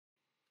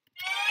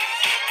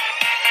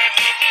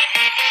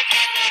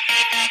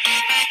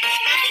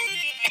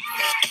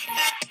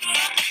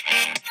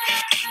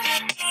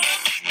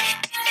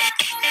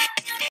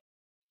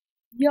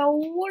Yo,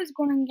 what is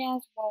going on,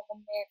 guys?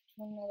 Welcome back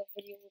to another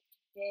video.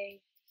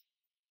 Today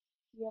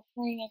we are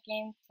playing a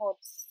game called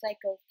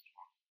Psycho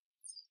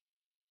Cats.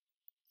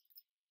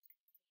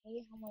 I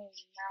hate how my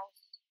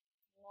mouse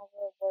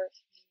never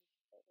works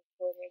for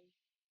recording.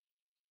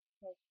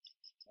 Hey.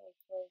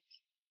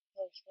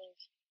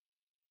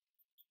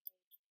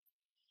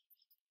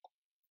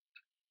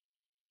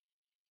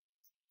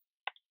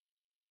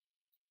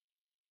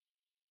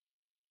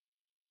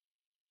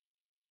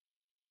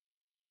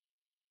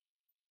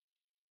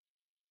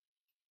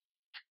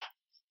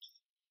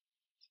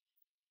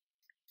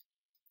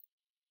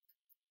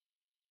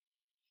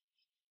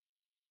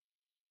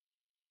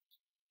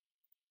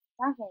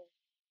 待会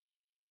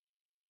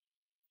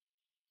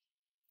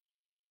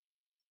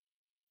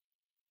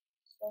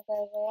So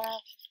guys, I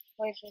have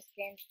played this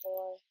game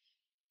for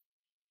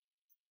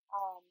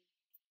um,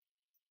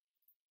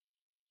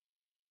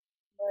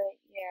 but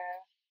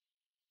yeah,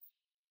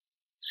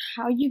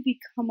 how you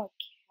become a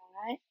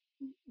cat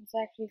is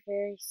actually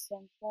very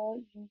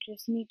simple. You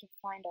just need to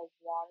find a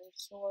water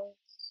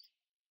source.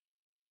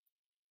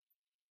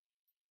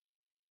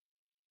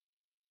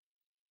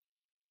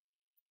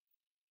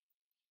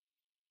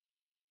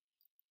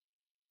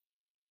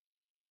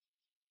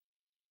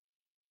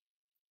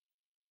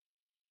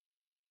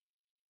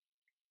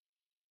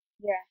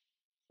 Yeah,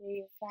 so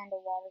you find a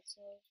water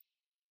source.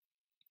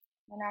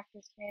 And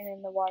after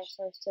scanning the water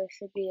source, there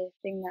should be a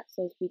thing that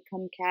says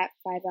become cat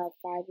 5 out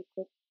of 5. You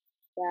click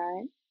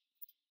that.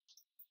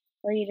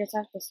 Or you just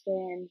have to stay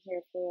in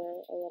here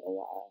for a little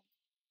while.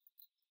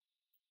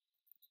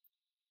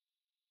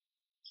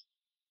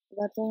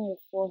 That's only a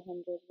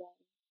 400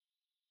 one.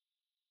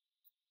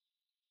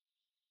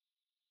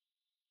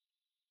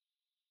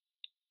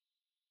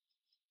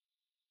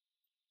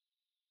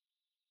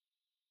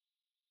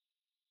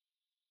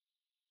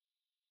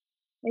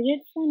 I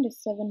did find a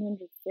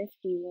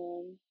 750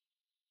 one.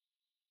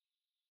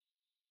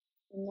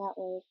 And that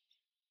worked.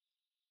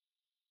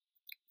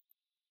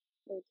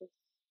 It just,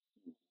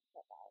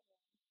 not that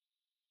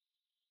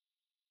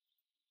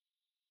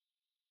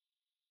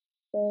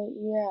one. But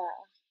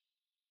yeah.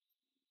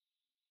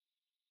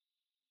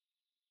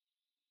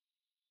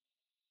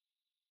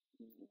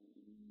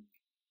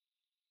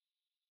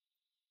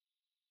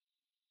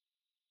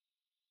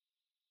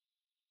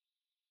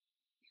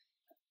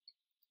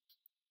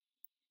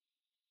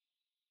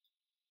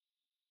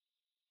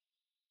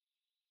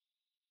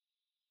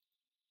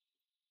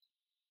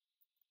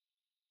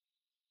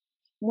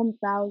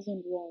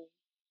 1001.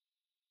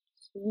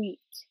 Sweet.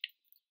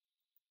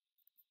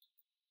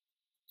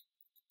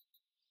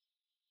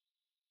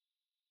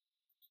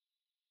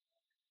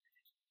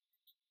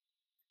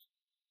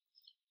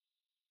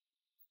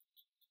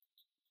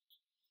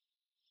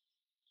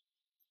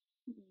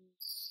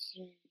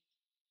 Insane.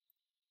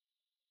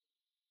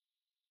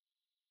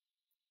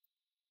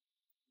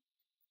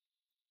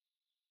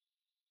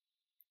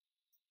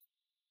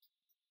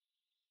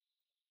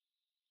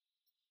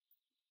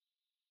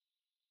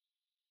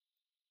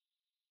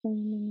 I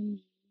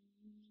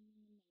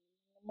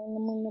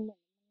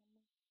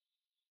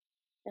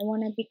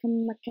wanna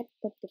become a cat.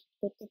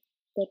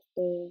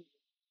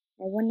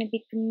 I wanna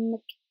become a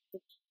cat.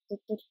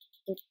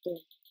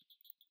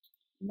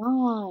 Come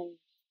on.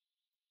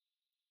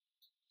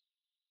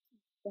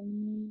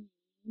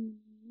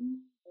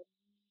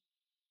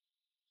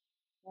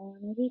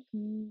 Wanna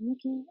become a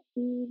cat.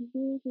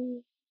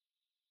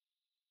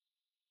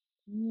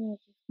 Yeah,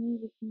 just wanna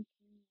become a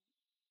cat.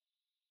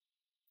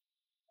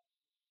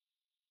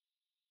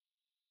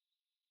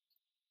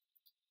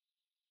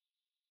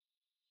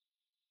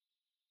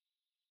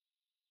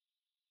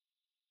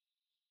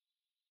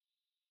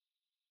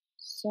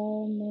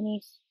 So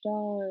many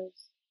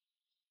stars.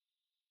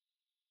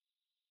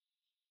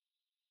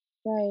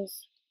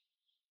 Guys,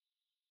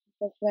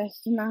 the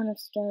best amount of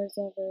stars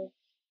ever.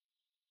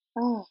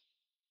 Ah,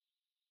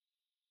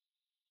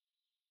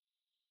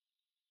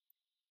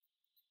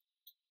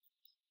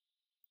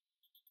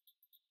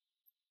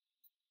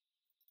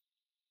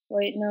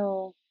 wait,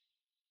 no.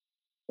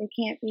 It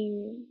can't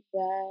be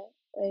that.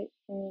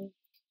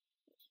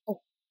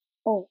 Oh,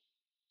 oh.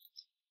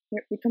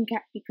 Here, become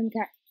cat, become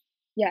cat.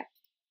 Yeah.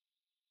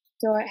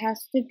 So it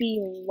has to be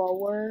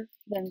lower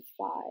than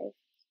 5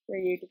 for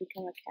you to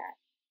become a cat.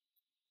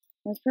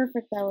 It's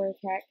perfect that we're a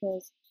cat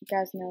because you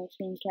guys know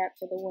Team Cat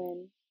for the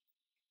win.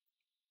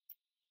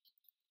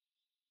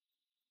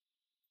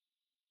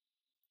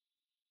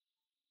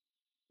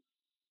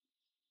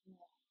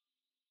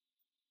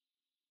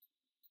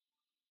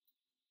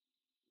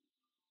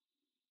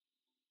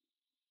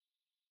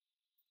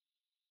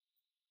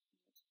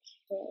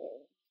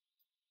 Okay.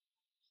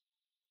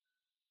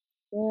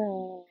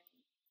 Yeah.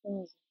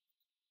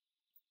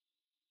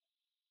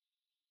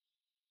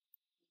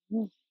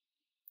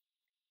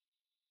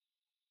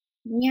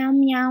 Meow,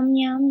 meow,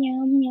 meow,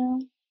 meow, meow.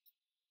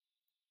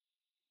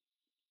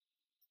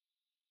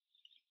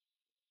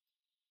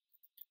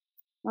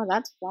 Oh,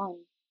 that's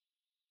fun.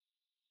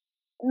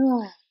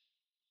 Ugh.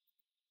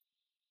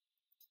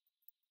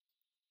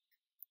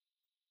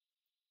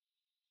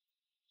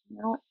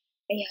 No,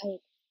 I hide.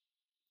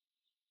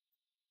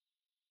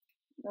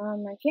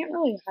 I can't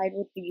really hide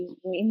with these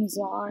wings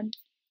on.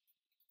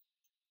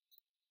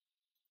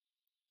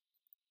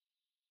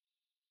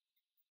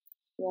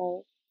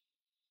 Well,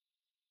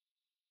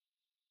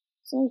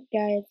 so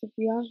guys, if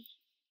you have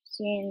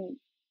seen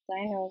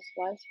Dino's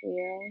last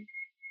video,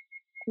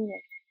 cool.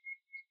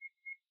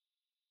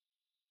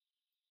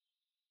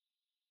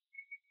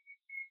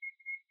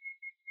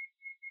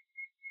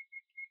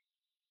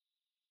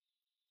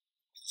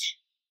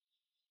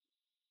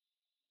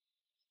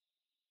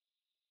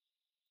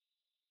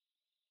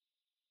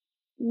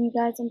 You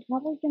guys, I'm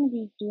probably gonna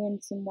be doing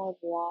some more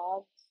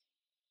vlogs,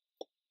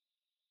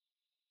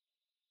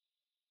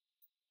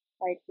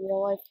 like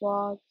real life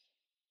vlogs.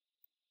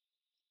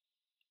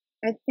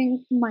 I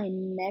think my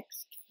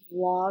next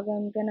vlog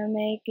I'm gonna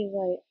make is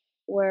like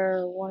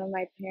where one of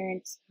my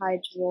parents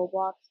hides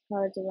Roblox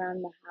cards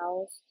around the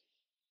house.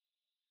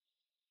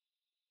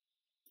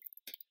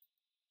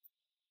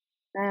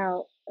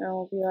 Now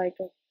it'll be like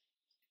a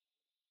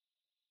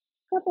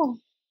couple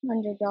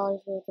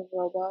 $100 worth of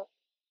Robux.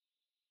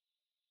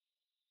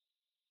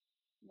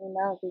 I mean,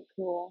 that would be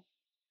cool.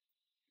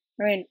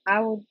 I mean,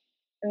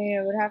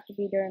 it would have to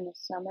be during the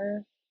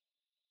summer,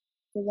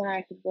 so then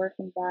I could work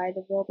and buy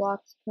the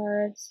Roblox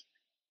cards,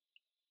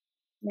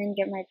 and then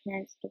get my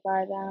parents to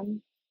buy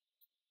them.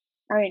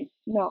 I mean,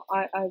 no,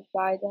 I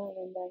buy them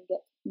and then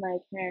get my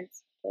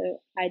parents to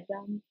hide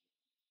them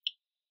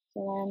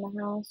somewhere in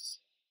the house.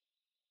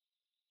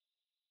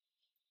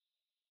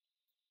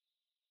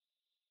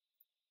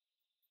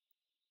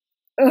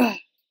 Ugh,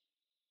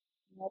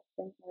 that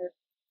thing hurt.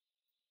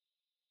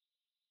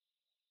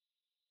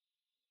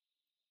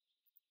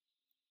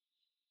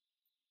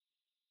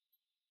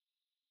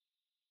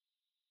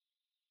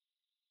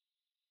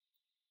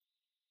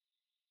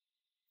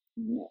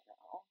 No,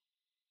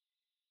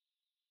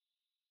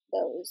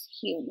 those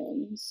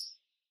humans.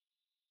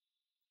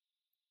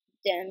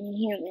 Them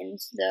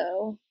humans,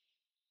 though.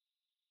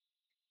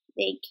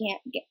 They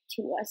can't get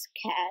to us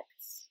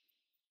cats.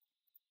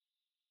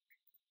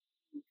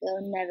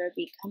 They'll never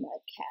become a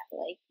cat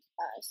like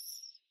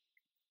us.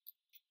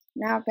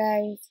 Now,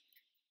 guys,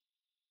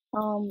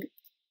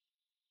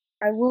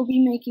 I will be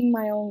making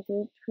my own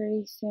group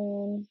pretty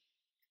soon.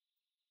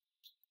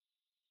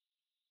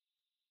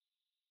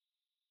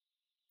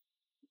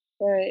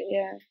 But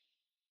yeah.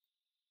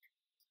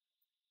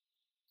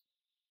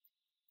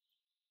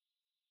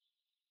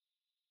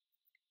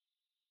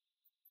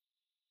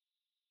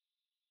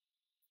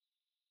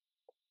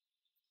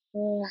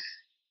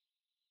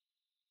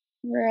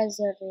 Where is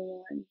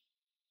everyone?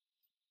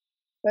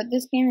 But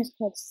this game is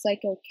called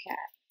Psycho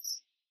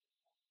Cats.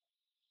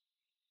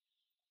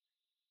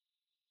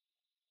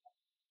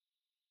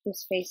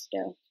 This face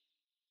though.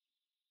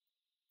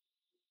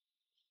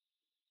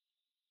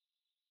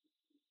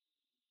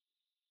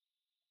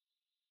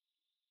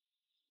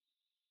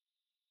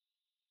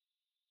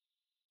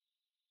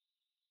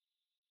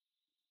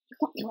 You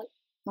got me like,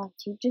 oh,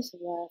 he just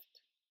left.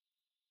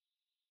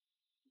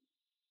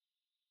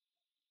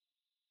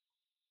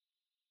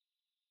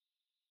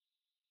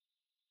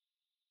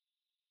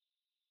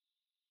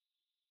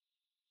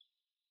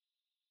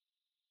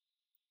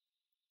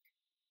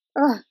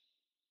 Ugh.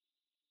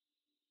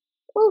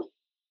 Ooh.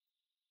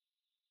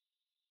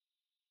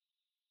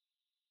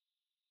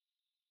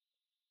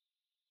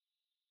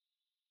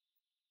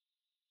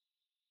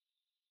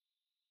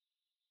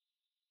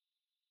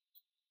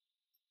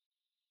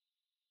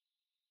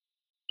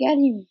 Get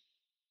him.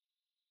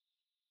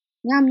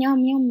 Meow, meow,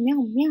 meow,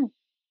 meow, meow.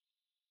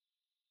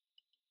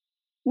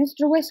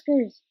 Mr.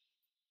 Whiskers.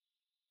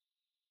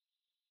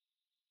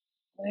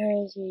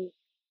 Where is he?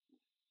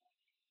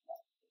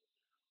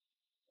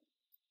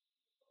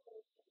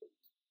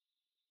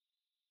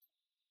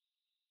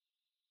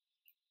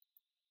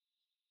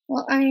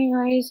 Well,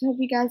 anyways, hope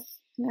you guys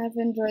have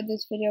enjoyed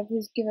this video.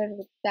 Please give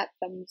it that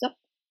thumbs up.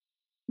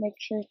 Make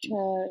sure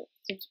to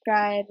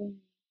subscribe and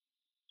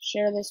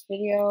share this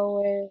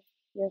video with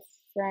your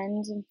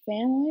friends and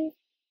family.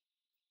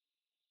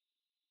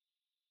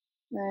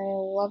 I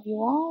love you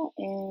all,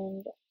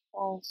 and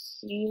I'll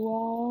see you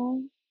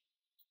all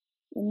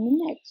in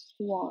the next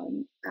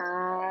one.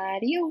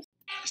 Adios.